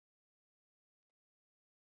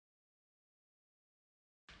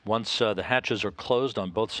Once the hatches are closed on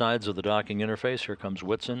both sides of the docking interface, here comes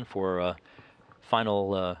Whitson for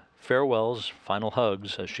final farewells, final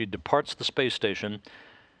hugs as she departs the space station.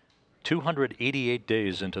 288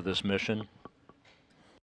 days into this mission.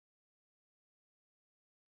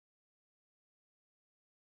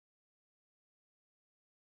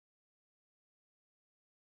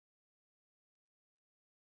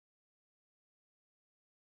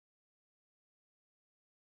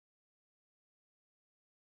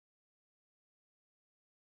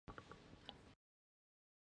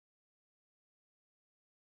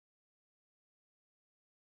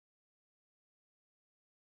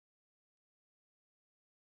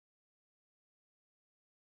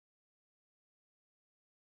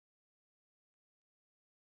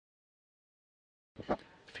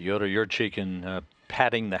 Fyodor Yurchikhin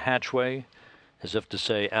patting the hatchway as if to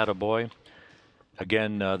say, attaboy.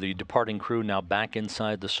 Again, the departing crew now back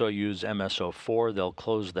inside the Soyuz MS-04. They'll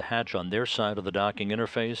close the hatch on their side of the docking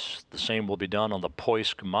interface. The same will be done on the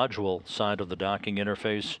Poisk module side of the docking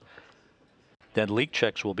interface. Then leak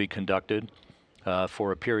checks will be conducted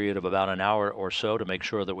for a period of about an hour or so to make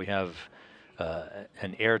sure that we have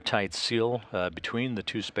an airtight seal between the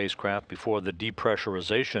two spacecraft before the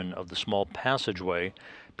depressurization of the small passageway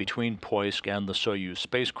between Poisk and the Soyuz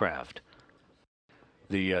spacecraft.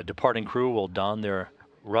 The departing crew will don their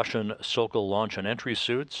Russian Sokol launch and entry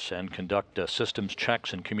suits and conduct systems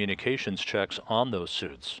checks and communications checks on those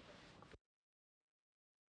suits.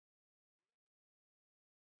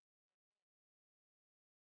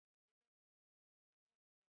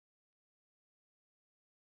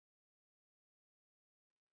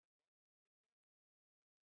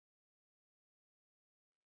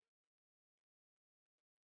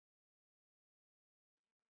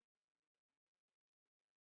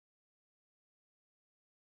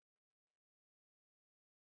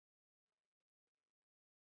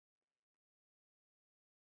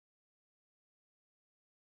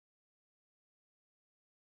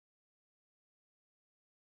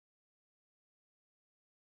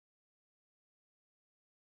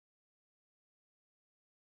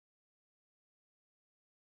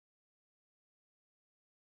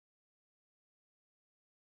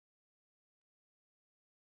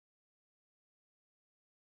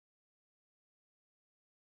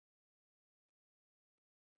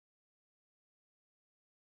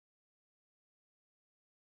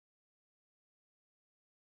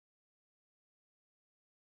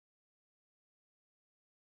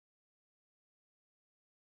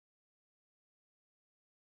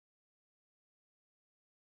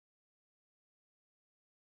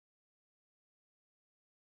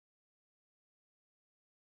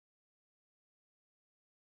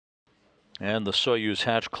 And the Soyuz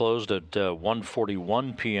hatch closed at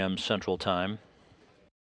 1:41 p.m. Central Time.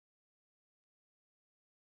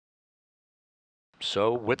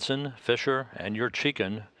 So Whitson, Fischer, and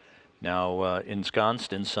Yurchikhin now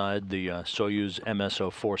ensconced inside the Soyuz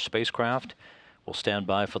MS-04 spacecraft will stand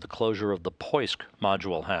by for the closure of the Poisk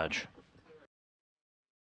module hatch.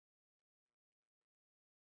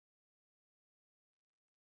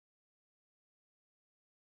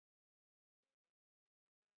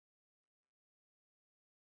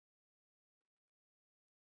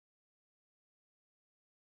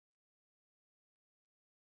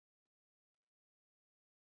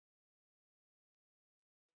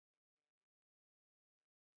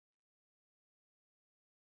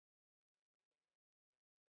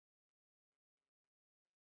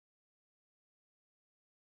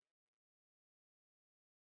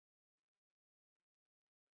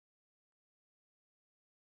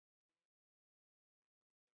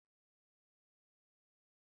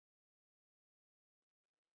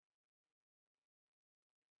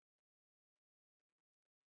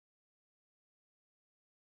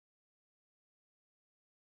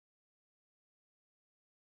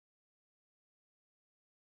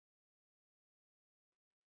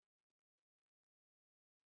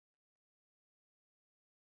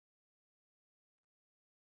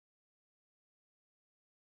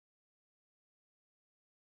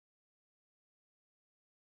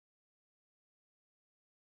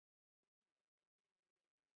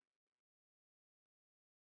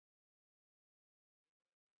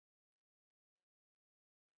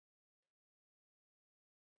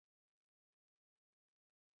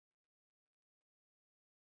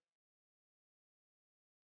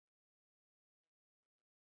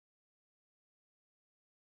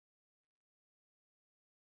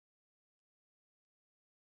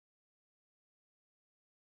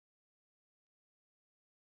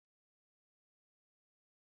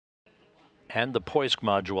 And the Poisk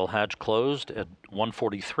module hatch closed at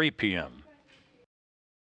 1:43 p.m.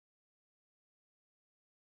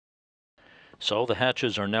 So the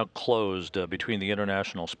hatches are now closed between the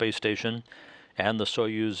International Space Station and the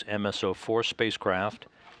Soyuz MS-04 spacecraft,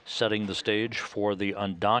 setting the stage for the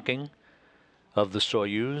undocking of the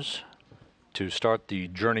Soyuz to start the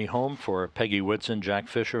journey home for Peggy, Whitson, Jack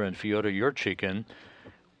Fischer, and Fyodor Yurchikhin.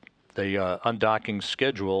 The undocking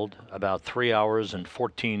scheduled about 3 hours and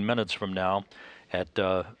 14 minutes from now at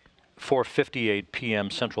 4:58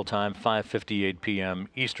 p.m. Central Time, 5:58 p.m.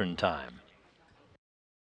 Eastern Time.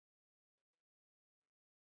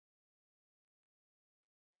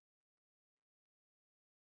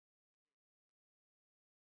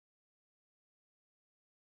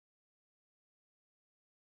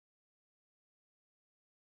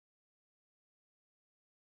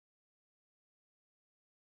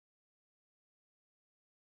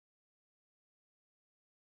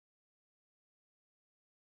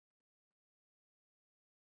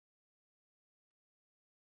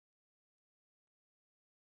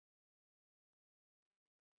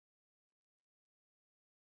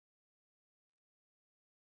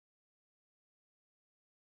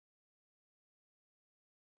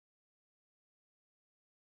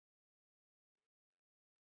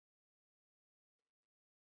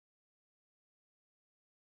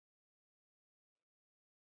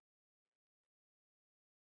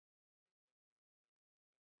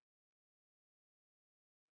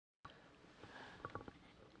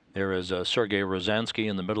 There is Sergei Rosansky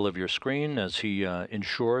in the middle of your screen as he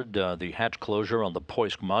ensured the hatch closure on the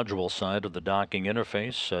Poisk module side of the docking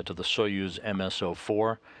interface to the Soyuz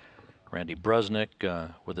MS-04. Randy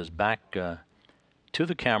Bresnik with his back to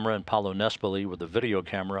the camera, and Paolo Nespoli with the video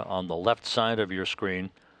camera on the left side of your screen,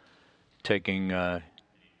 taking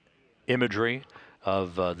imagery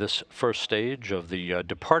of this first stage of the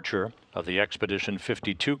departure of the Expedition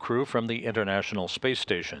 52 crew from the International Space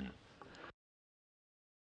Station.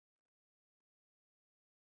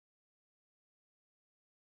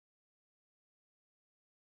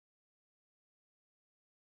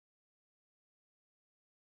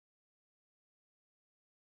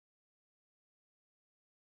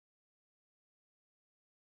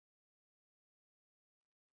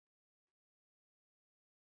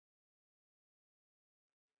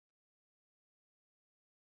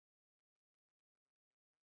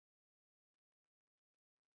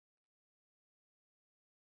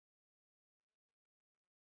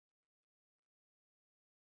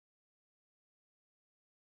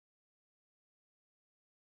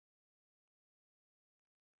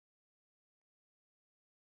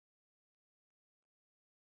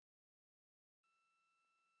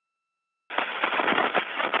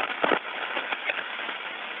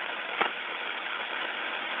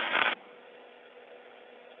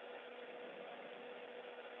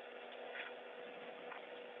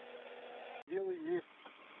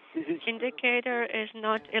 Indicator is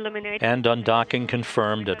not illuminated. And undocking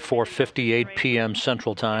confirmed at 4:58 p.m.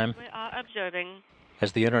 Central Time. We are observing.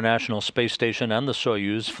 As the International Space Station and the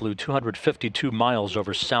Soyuz flew 252 miles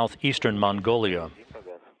over southeastern Mongolia.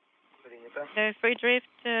 The free drift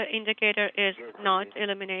indicator is not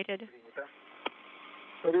illuminated.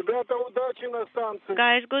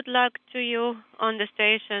 Guys, good luck to you on the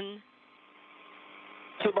station.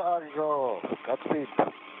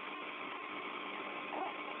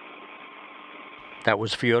 That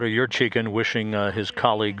was Fyodor Yurchikhin wishing his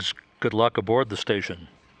colleagues good luck aboard the station.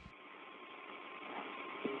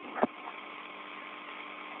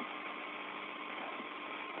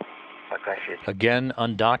 Again,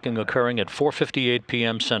 undocking occurring at 4:58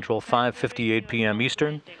 p.m. Central, 5:58 p.m.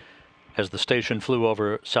 Eastern, as the station flew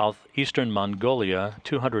over southeastern Mongolia,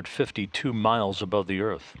 252 miles above the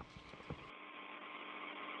Earth.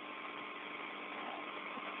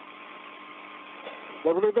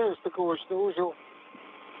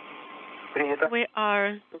 We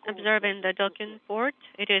are observing the docking port.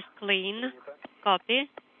 It is clean. Copy.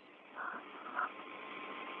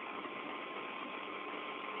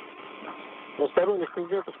 So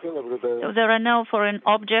there are no foreign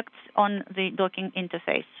objects on the docking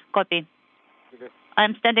interface. Copy.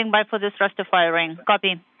 I'm standing by for the thruster firing.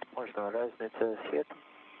 Copy.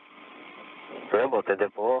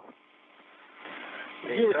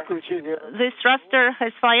 This thruster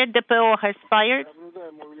has fired. The PO has fired.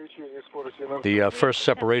 The first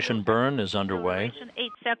separation burn is underway.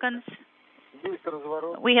 8 seconds.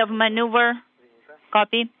 We have maneuver.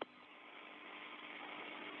 Copy.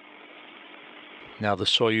 Now the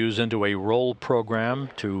Soyuz into a roll program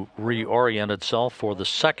to reorient itself for the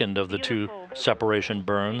second of the two separation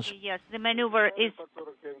burns. Yes, the maneuver is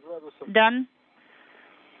done.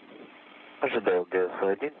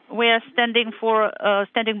 We are standing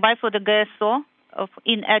by for the GSO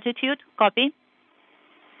in attitude. Copy.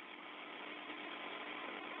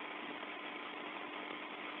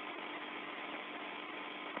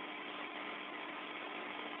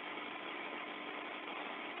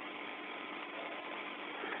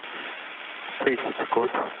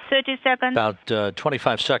 30 seconds. About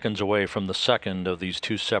 25 seconds away from the second of these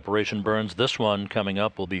two separation burns. This one coming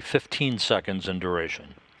up will be 15 seconds in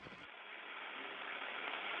duration.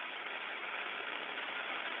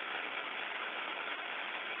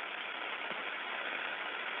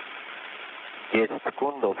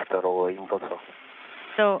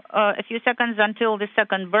 So a few seconds until the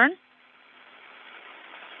second burn.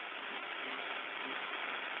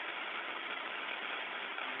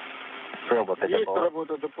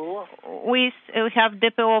 We have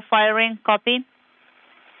DPO firing. Copy.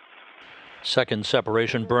 Second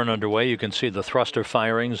separation burn underway. You can see the thruster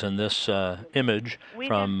firings in this image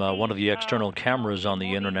from one of the external cameras on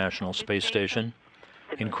the International Space Station,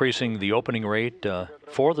 increasing the opening rate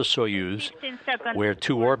for the Soyuz, where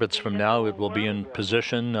 2 orbits from now it will be in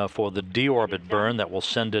position for the deorbit burn that will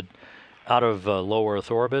send it out of low Earth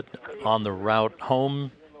orbit on the route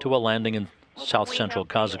home to a landing in south central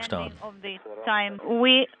Kazakhstan.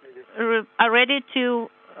 We are ready to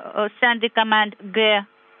send the command G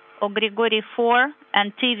or Grigory 4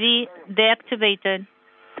 and TV deactivated.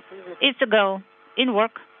 It's a go. In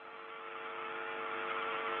work.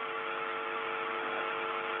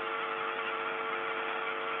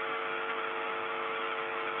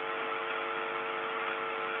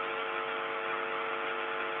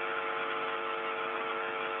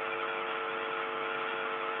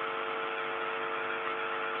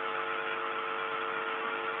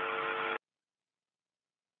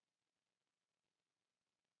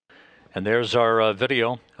 And there's our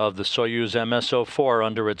video of the Soyuz MS-04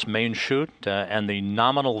 under its main chute and the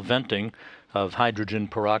nominal venting of hydrogen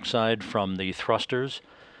peroxide from the thrusters.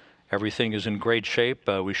 Everything is in great shape.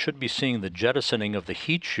 We should be seeing the jettisoning of the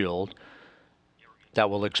heat shield that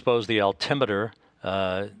will expose the altimeter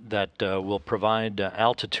that will provide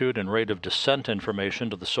altitude and rate of descent information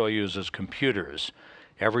to the Soyuz's computers.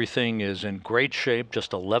 Everything is in great shape,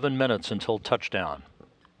 just 11 minutes until touchdown.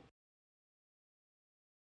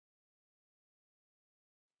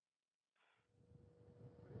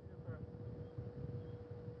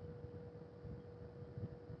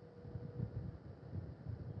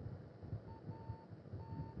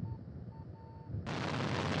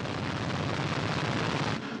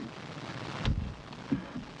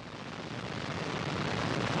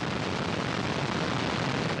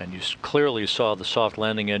 Clearly saw the soft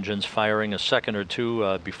landing engines firing a second or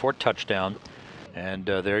two before touchdown. And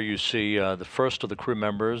there you see the first of the crew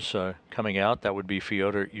members coming out. That would be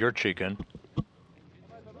Fyodor Yurchikhin.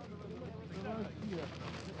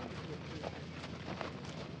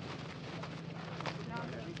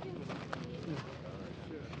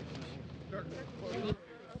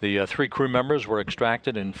 The 3 crew members were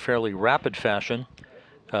extracted in fairly rapid fashion.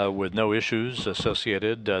 With no issues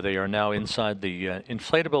associated. They are now inside the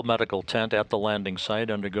inflatable medical tent at the landing site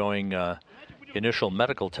undergoing initial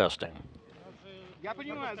medical testing. I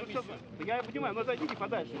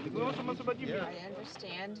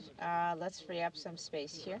understand. Let's free up some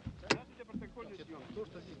space here.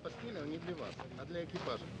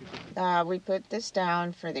 We put this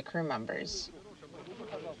down for the crew members.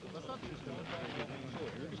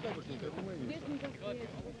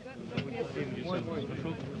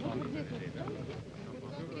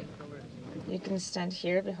 You can stand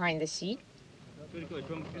here behind the seat.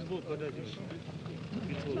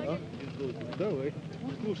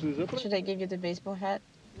 Should I give you the baseball hat?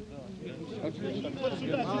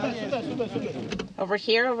 Over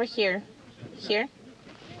here, over here. Here.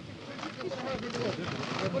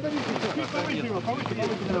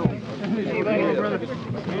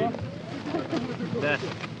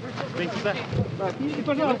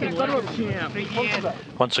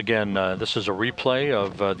 Once again, this is a replay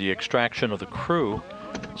of the extraction of the crew,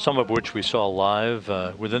 some of which we saw live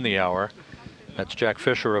within the hour. That's Jack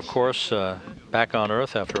Fischer, of course, back on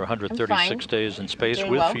Earth after 136 days in space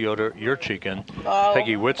with Fyodor Yurchikhin.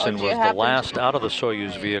 Peggy Whitson was the last out of the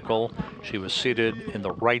Soyuz vehicle. She was seated in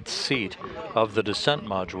the right seat of the descent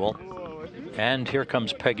module. And here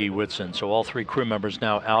comes Peggy Whitson. So all 3 crew members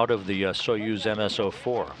now out of the Soyuz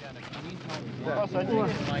MS-04.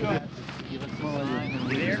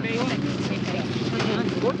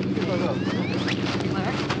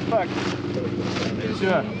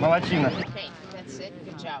 Okay, that's it.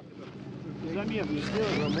 Good job.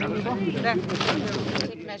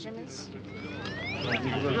 Take measurements.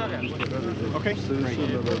 Okay.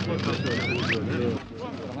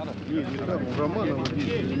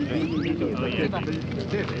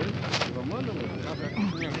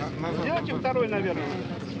 Делайте второй, наверное.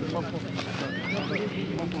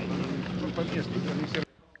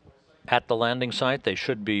 At the landing site, they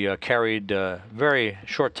should be carried very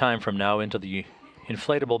short time from now into the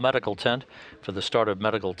inflatable medical tent for the start of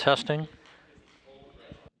medical testing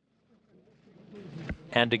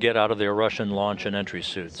and to get out of their Russian launch and entry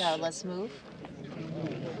suits. So let's move.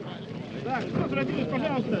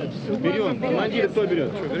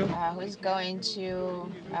 Who's going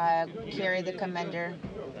to carry the commander?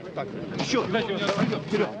 Hold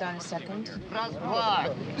on a second.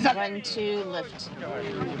 1, 2, lift.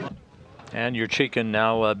 And Yurchikhin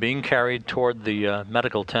now being carried toward the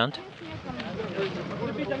medical tent.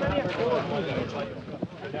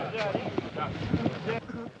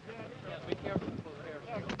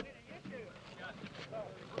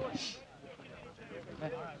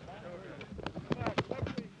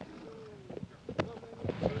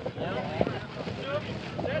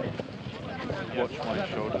 Watch my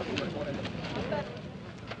shoulder.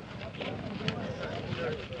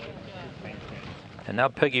 And now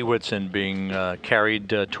Peggy Whitson being carried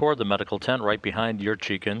toward the medical tent right behind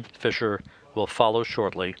Yurchikhin. Fischer will follow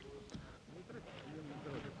shortly.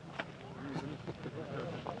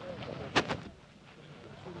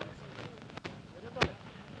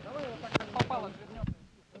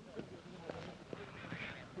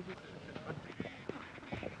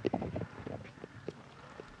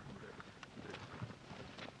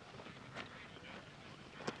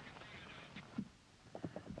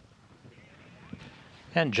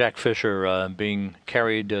 And Jack Fischer being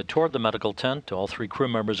carried toward the medical tent. All 3 crew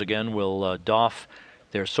members again will doff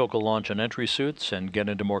their Sokol launch and entry suits and get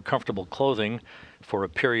into more comfortable clothing for a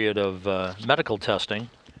period of medical testing.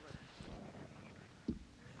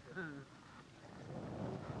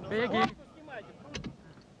 Peggy.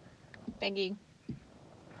 Peggy.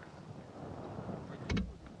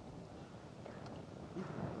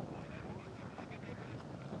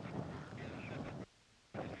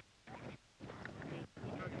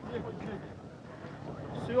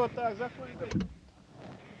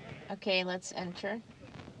 Okay, let's enter.